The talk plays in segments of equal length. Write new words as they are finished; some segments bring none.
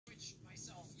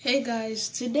Hey guys,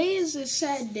 today is a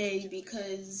sad day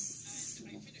because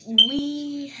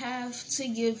we have to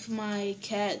give my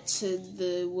cat to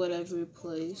the whatever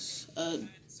place.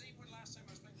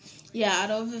 Yeah, I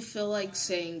don't even feel like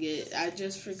saying it. I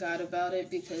just forgot about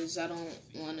it because I don't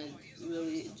want to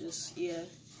really yeah.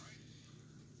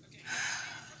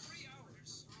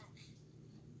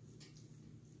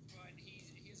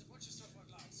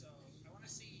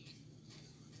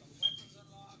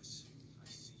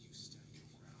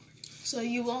 So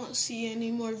you won't see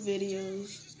any more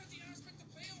videos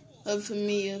of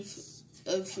me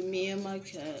and my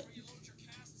cat,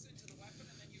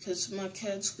 because my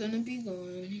cat's gonna be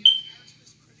gone.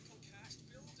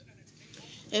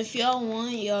 If y'all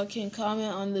want, y'all can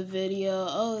comment on the video.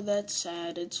 Oh, that's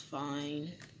sad. It's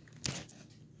fine.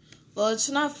 Well, it's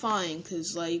not fine,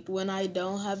 because, like, when I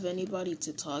don't have anybody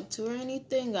to talk to or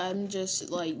anything, I'm just,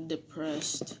 like,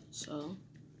 depressed, so.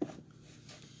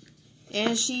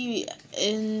 And she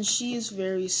is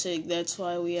very sick. That's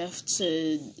why we have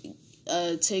to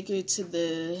take her to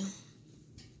the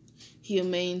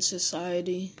Humane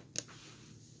Society.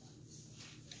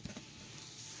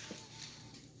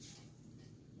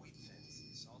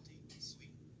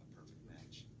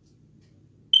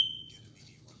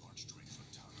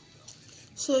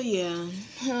 So yeah,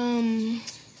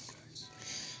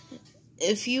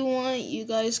 if you want, you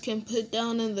guys can put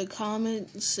down in the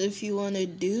comments if you want to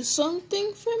do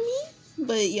something for me,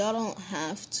 but y'all don't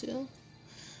have to.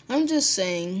 I'm just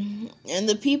saying, and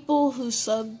the people who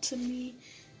subbed to me,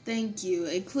 thank you,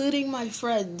 including my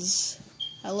friends.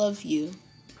 I love you.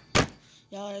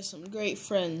 Y'all are some great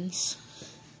friends.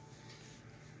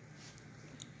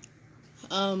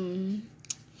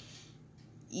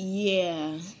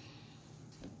 Yeah.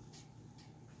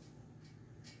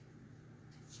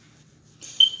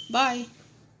 Bye.